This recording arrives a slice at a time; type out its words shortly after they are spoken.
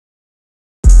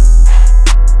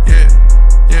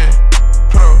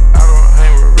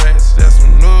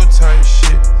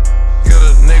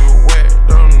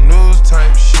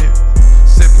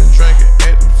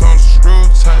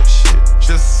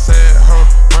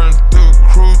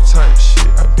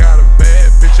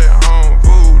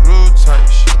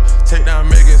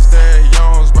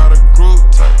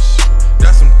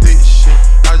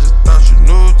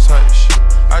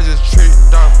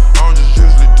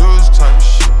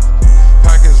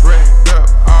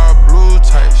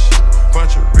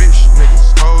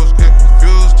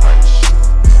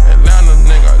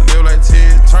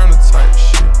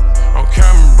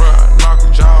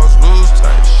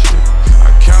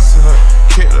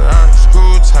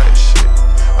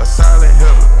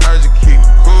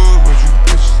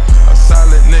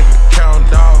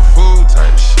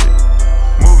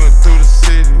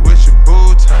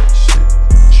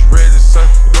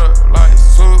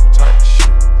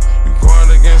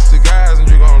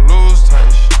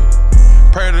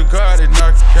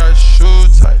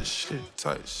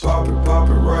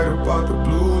out the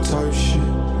blue type shit.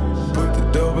 Put the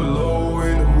double O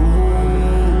in the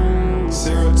moon.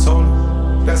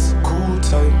 Serotonin, that's a cool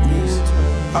type mix.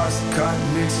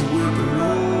 Oxycontin mixing with the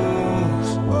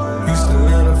loose. Used to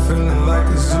land up feeling like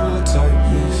a zoo type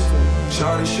mix.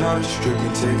 Shawty,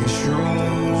 stripping, taking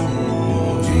shrooms.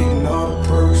 Eating all the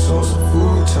perks on some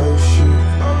food type shit.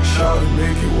 Shawty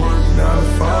make it work, 9 to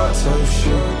 5 type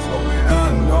shit.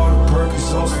 Eating all the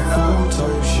perks on some food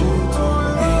type shit.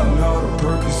 Eating all the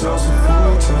perks on some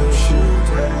food type shit.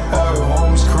 All your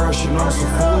homies crashing on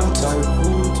some food type.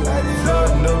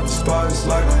 Flooding up the spot, it's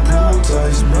like a pool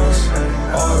type mix.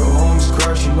 All your homies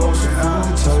crashing on some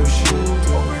food type shit.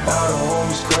 All your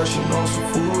homies crashing on some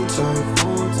food type.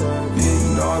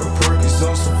 Eating all the perks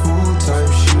on some food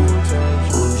type shit.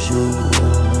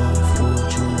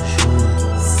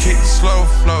 Kick slow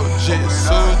flow, jitsu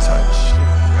type shit.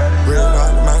 Real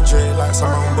out of my dread like some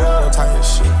on bull type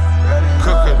shit.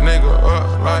 Cook a nigga up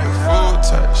like food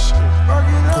type shit.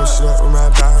 Push it up with my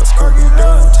dogs, cookie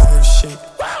dough type shit.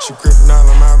 She gripping all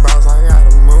of my balls, I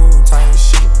gotta move type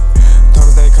shit.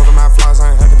 Thomas they cover my flaws,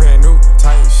 I ain't had to pay a new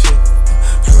type shit.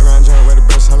 Hell around joint with the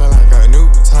brush, holler like a new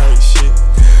type shit.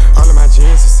 All of my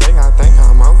jeans are sick, I think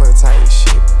I'm over type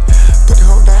shit. Put the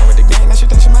whole down with the gang, now she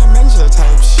think she my manager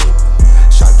type shit.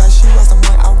 Shot that she was the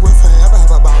one I would forever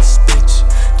have a boss bitch.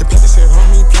 The player said,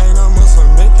 homie, playing on Muslim,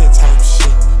 make it type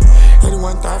shit.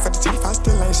 81 thought for the teeth, I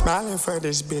still ain't smiling for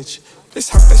this bitch. This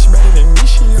hoe that she better than me,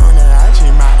 she on that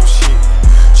IG model shit.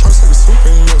 Trump said we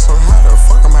superhero, so how the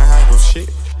fuck am I idle shit?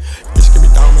 Bitch can be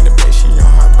dumb in the bed, she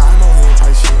on her Bible hand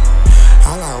type shit.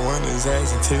 All I want is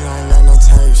ass and titties, I ain't got no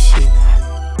type shit.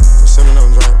 I'm sipping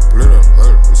on drink, blue up,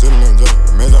 I'm sipping on drink,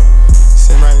 made up.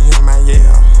 Sitting right here in my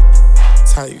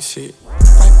type shit.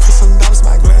 Like put some dollars in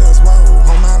my glass, whoa,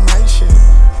 on my mic shit.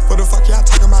 What the fuck y'all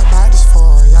talking about bodies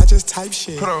for? Y'all just type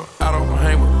shit. Put her out on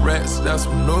hang with rats, that's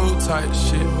some new type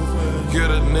shit. Get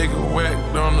a nigga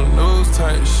whacked on the news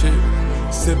type shit.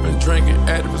 Sippin', drinking,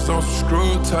 activists on some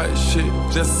screw type shit.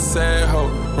 Just a sad hoe,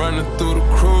 running through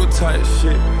the crew type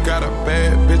shit. Got a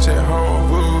bad bitch at home,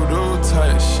 voodoo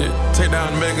type shit. Take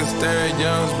down Mega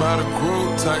Stallions by the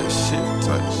crew type shit.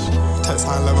 Text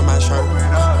high level my shirt,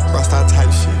 Rasta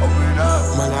type shit.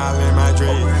 Money all in my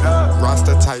dread,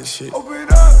 Rasta type shit.